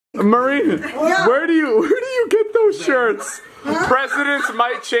Marine, Yeah. where do you get those shirts? Huh? Presidents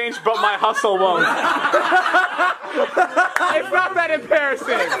might change, but my hustle won't. It's not that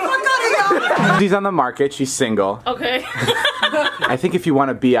embarrassing. She's on the market. She's single. Okay. I think if you want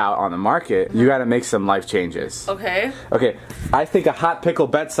to be out on the market, you got to make some life changes. Okay. Okay. I think a hot pickle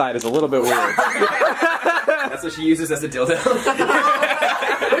bedside is a little bit weird. That's what she uses as a dildo.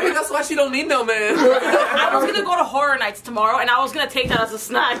 Maybe that's why she don't need no man. I was gonna go to horror nights tomorrow, and I was gonna take that as a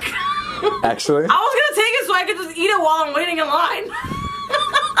snack. Actually? I was gonna take it so I could just eat it while I'm waiting in line.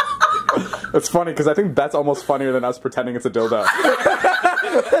 It's funny because I think that's almost funnier than us pretending it's a dildo.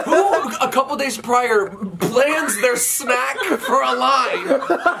 Who, a couple days prior, plans their snack for a line? That's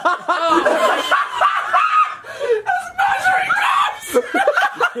measuring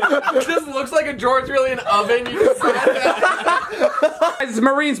cups! This looks like a drawer. It's really an oven. You just It's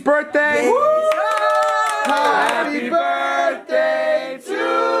Marine's birthday! Woo! Happy birthday to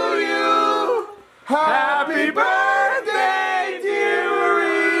you! Happy birthday, dear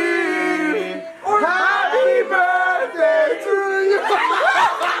Marine! Happy birthday to you!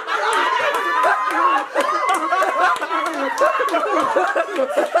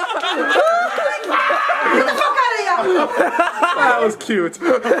 Get the fuck out of here! That was cute. We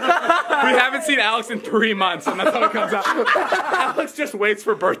haven't seen Alex in 3 months, and that's how it comes out. Alex just waits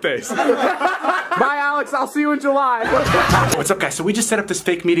for birthdays. Bye, Alex. I'll see you in July. What's up, guys? So we just set up this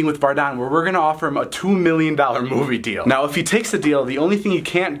fake meeting with Vardan where we're gonna offer him a $2 million movie deal. Now, if he takes the deal, the only thing he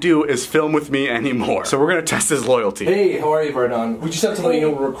can't do is film with me anymore. So we're gonna test his loyalty. Hey, how are you, Vardan? We just have to let you know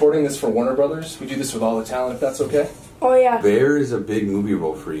we're recording this for Warner Brothers. We do this with all the talent, if that's okay. Oh yeah. There is a big movie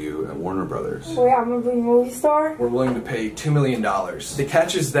role for you at Warner Brothers. Oh yeah, I'm gonna be a movie star? We're willing to pay $2 million. The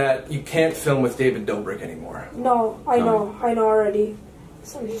catch is that you can't film with David Dobrik anymore. No, I know already.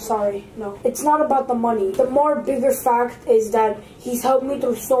 So I'm sorry, no. It's not about the money. The more bigger fact is that he's helped me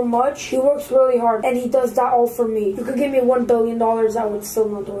through so much. He works really hard, and he does that all for me. You could give me $1 billion, I would still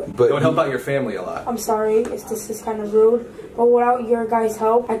not do it. But don't help out your family a lot. I'm sorry if this is kind of rude, but without your guys'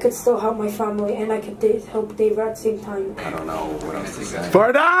 help, I could still help my family, and I could help David at the same time. I don't know what else to say.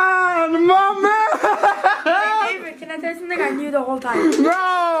 Vardan, my man! Hey David, can I tell you something I knew the whole time?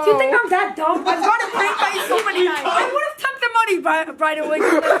 No! Do you think I'm that dumb? I've gotten pranked by you so many times. I would have took the money right away.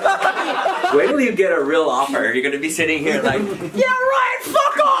 Wait till you get a real offer. You're gonna be sitting here like, yeah, right,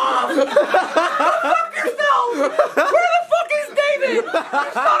 fuck off! Go fuck yourself! Where the fuck is David? You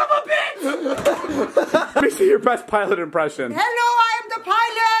son of a bitch! Let me see your best pilot impression. Hello, I am the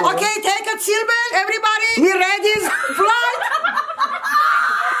pilot. Okay, take a seatbelt, everybody. We ready? Flight.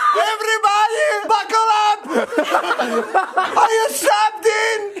 Everybody, buckle up. Are you strapped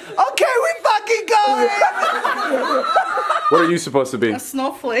in? Okay, we fucking going. What are you supposed to be? A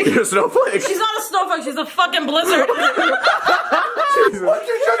snowflake. You're a snowflake? She's not a snowflake, she's a fucking blizzard. Why don't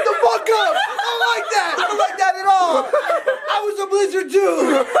you shut the fuck up? I don't like that. I don't like that at all. I was a blizzard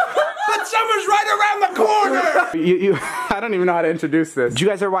too. But summer's right around the corner. I don't even know how to introduce this. Did you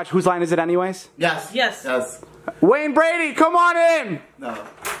guys ever watch Whose Line Is It Anyways? Yes. Yes. Yes. Wayne Brady, come on in! No.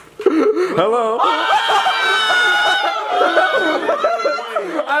 Hello.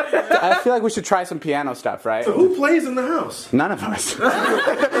 I feel like we should try some piano stuff, right? So who plays in the house? None of us.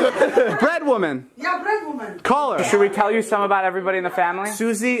 Bread woman. Yeah, bread woman. Call her. Should we tell you some about everybody in the family?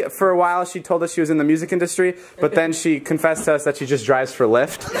 Susie, for a while, she told us she was in the music industry, but then she confessed to us that she just drives for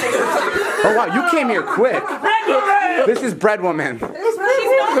Lyft. Oh wow, you came here quick. Bread woman! This is bread woman.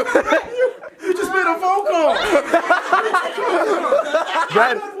 You just made a phone call.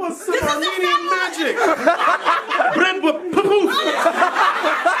 Bread. That was some Armenian magic. Bread with poof.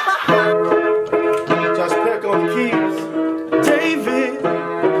 Just pick on the keys. David,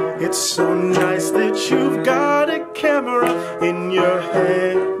 it's so nice that you've got a camera in your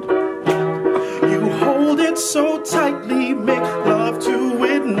hand. You hold it so tightly, make love to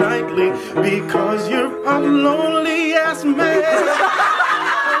it nightly, because you're a lonely ass man.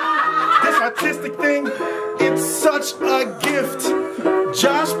 This artistic thing, it's such a gift.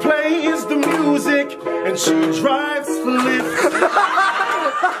 Josh plays the music and she drives for Lyft.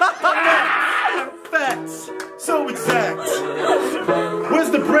 Facts, so exact. Where's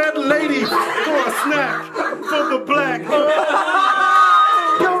the bread lady for a snack for the black?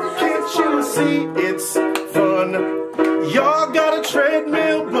 Can't you see it's fun? Y'all got a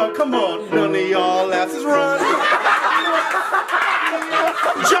treadmill, but come on, none of y'all asses run.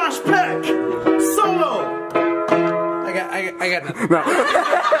 Josh Peck, solo. I got nothing. No.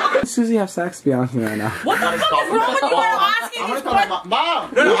 Susie have sex? Be honest with me right now. What the fuck is wrong with you? I'm asking I'm these gonna tell questions. Mom.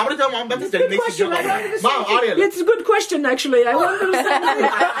 I'm gonna tell Mom about this. That makes you Mom, Ariel. It's a good question, actually. I wonder.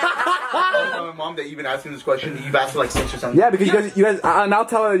 Mom, that you've been asking this question. You've asked it like 6 or something. Yeah, because you guys, and I'll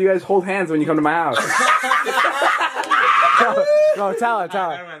tell her that you guys hold hands when you come to my house. No, tell her.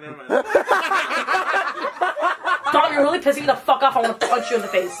 Never mind. Dom, you're really pissing me the fuck off. I want to punch you in the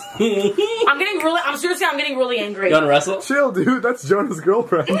face. I'm getting really angry. You wanna wrestle? Chill, dude. That's Jonah's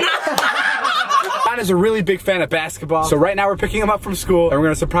girlfriend. John is a really big fan of basketball, so right now we're picking him up from school and we're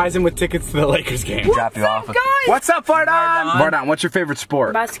gonna surprise him with tickets to the Lakers game. What's up, guys? What's up, Vardon? Vardon, what's your favorite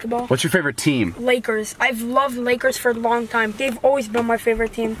sport? Basketball. What's your favorite team? Lakers. I've loved Lakers for a long time. They've always been my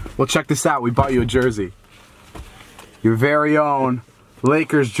favorite team. Well, check this out. We bought you a jersey. Your very own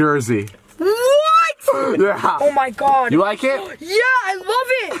Lakers jersey. What? Yeah. Oh my god. You like it? Yeah, I love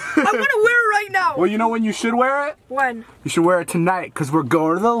it. I'm gonna wear it right now. Well, you know when you should wear it? When? You should wear it tonight, because we're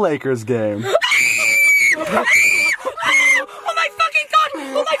going to the Lakers game. Oh my fucking god!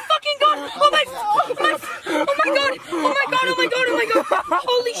 Oh my fucking god! Oh my god!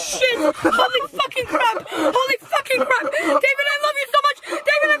 Holy shit! Holy fucking crap! Holy fucking crap! David, I love you so much!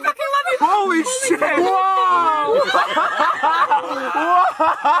 David, I fucking love you! Holy shit! Whoa!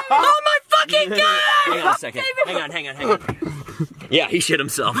 Oh my fucking god! Hang on a second. Hang on. Yeah, he shit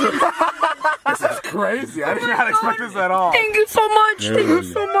himself. This is crazy. I did not expect this at all. Thank you so much! Thank you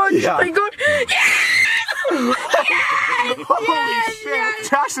so much! Yeah. Thank God! Yes! Holy shit!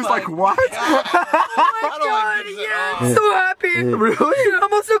 Josh is like, what? Oh my god, yeah, I'm so happy. Really?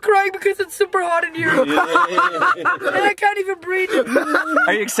 I'm also crying because it's super hot in here. And I can't even breathe.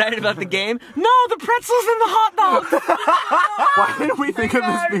 Are you excited about the game? No, the pretzels and the hot dogs. Why didn't we think of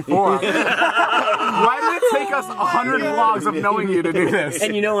this before? Why did it take us 100 vlogs of knowing you to do this?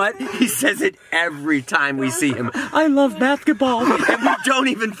 And you know what? He says it every time we see him. I love basketball. And we don't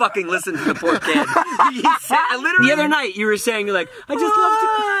even fucking listen to the poor kid. He said, literally, the other night you were saying, you're like, I just love to...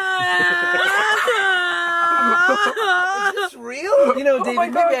 Is this real? You know,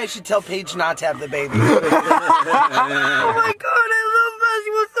 David, maybe I should tell Paige not to have the baby. Oh my god, I love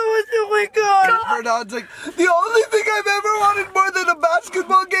basketball so much. Oh my god. Bernard's like, the only thing I've ever wanted more than a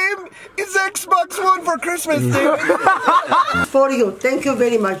basketball game is Xbox One for Christmas, David. For you, thank you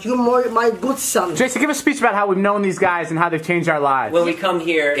very much. You're my good son. Jason, give a speech about how we've known these guys and how they've changed our lives. When we come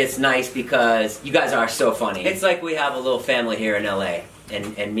here, it's nice because you guys are so funny. It's like we have a little family here in LA.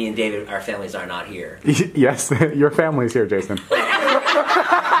 And me and David, our families are not here. Yes, your family's here, Jason. Oh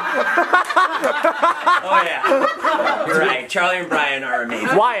yeah. You're right. Charlie and Brian are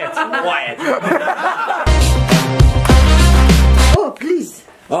amazing. Wyatt. Oh, please.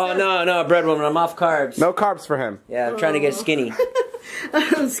 Oh no, bread woman, I'm off carbs. No carbs for him. Yeah, I'm trying to get skinny.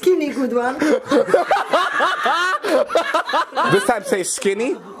 Skinny, good one. This time say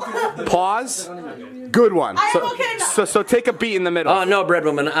skinny, pause, good one. So take a beat in the middle. Oh no, bread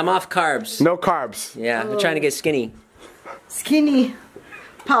woman, I'm off carbs. No carbs. Yeah, I'm trying to get skinny. Skinny,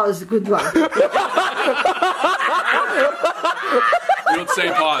 pause, good one. You don't say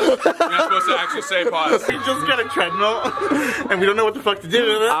pause. You're not supposed to actually say pause. We just got a treadmill, and we don't know what the fuck to do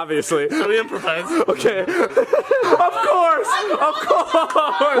with it. Obviously. So we improvise. Okay. Of course.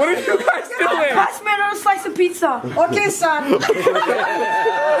 What are you guys doing? Pass me another slice of pizza. Okay, son.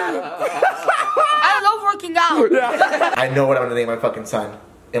 I love working out. Yeah. I know what I'm gonna name my fucking son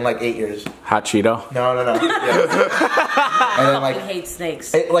in like 8 years. Hot Cheeto. No. Yeah. And then I hate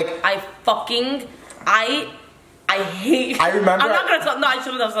snakes. I hate. I remember. I'm not gonna tell. No, I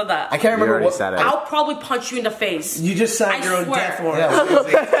shouldn't have said that. I can't remember what. Said it. I'll probably punch you in the face. You just signed your own swear. death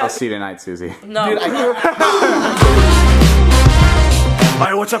warrant. I'll see you tonight, Susie. No. Dude,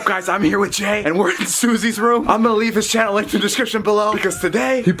 Alright, what's up guys? I'm here with Jay and we're in Susie's room. I'm gonna leave his channel link in the description below because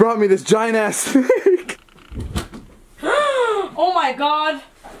today he brought me this giant ass snake. Oh my god.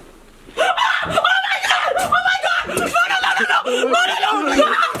 Oh my god! Oh my god! No!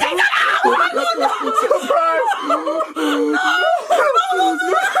 Take that out! Surprise!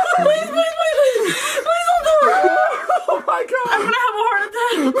 Please don't do it! Oh my god! I'm gonna have a heart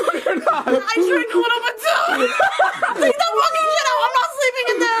attack. No, you're not. I drank one of it too. Take that fucking shit out. I'm not sleeping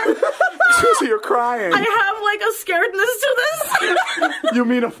in there. Susie, you're crying. I have like a scaredness to this. You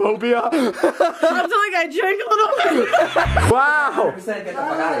mean a phobia? I'm telling I drank a little bit. Wow!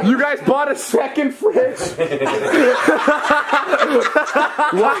 You guys bought a second fridge?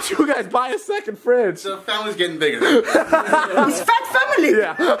 Why'd you guys buy a second fridge? The family's getting bigger. It's fat family.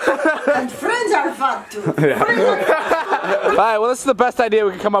 Yeah. And friends are fat too. Alright, well this is the best idea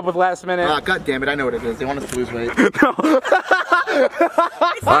we could come up with last minute. God damn it, I know what it is. They want us to lose weight.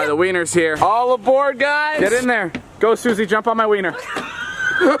 Alright, the wiener's here. All aboard, guys! Get in there. Go, Susie, jump on my wiener.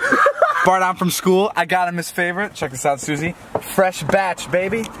 Bart, I'm from school. I got him his favorite. Check this out, Susie. Fresh batch,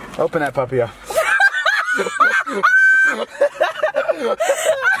 baby. Open that puppy up.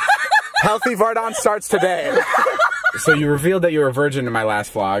 Healthy Vardon starts today. So you revealed that you were a virgin in my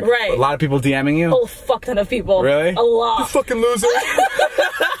last vlog. Right. A lot of people DMing you? Oh, fuck ton of people. Really? A lot. You fucking loser.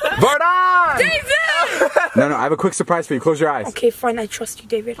 Vardon! David! No, I have a quick surprise for you. Close your eyes. Okay, fine. I trust you,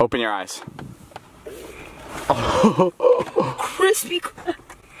 David. Open your eyes. Crispy.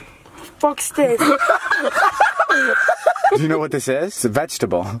 Fuck's this? Do you know what this is? It's a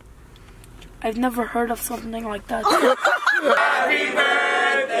vegetable. I've never heard of something like that. Happy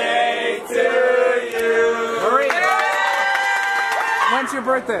birthday to you. Marie. When's your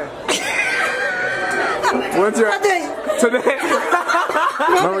birthday? When's your today?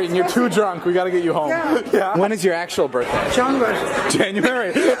 Maureen, you're too drunk. We gotta get you home. Yeah. When is your actual birthday?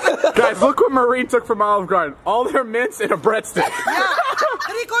 January. Guys, look what Maureen took from Olive Garden. All their mints in a breadstick.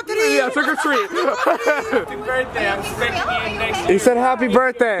 Yeah, took her treat. Happy birthday, I'm expecting you next year. He said happy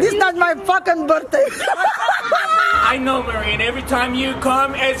birthday. This is not my fucking birthday. I know, Marine. Every time you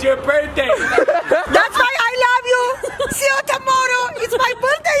come, it's your birthday. That's why I love you. See you tomorrow. It's my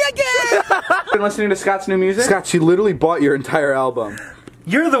birthday again. Been listening to Scott's new music? Scott, she literally bought your entire album.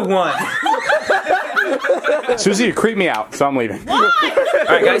 You're the one. Susie, you creep me out, so I'm leaving.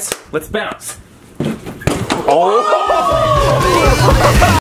 Alright guys, let's bounce. Oh!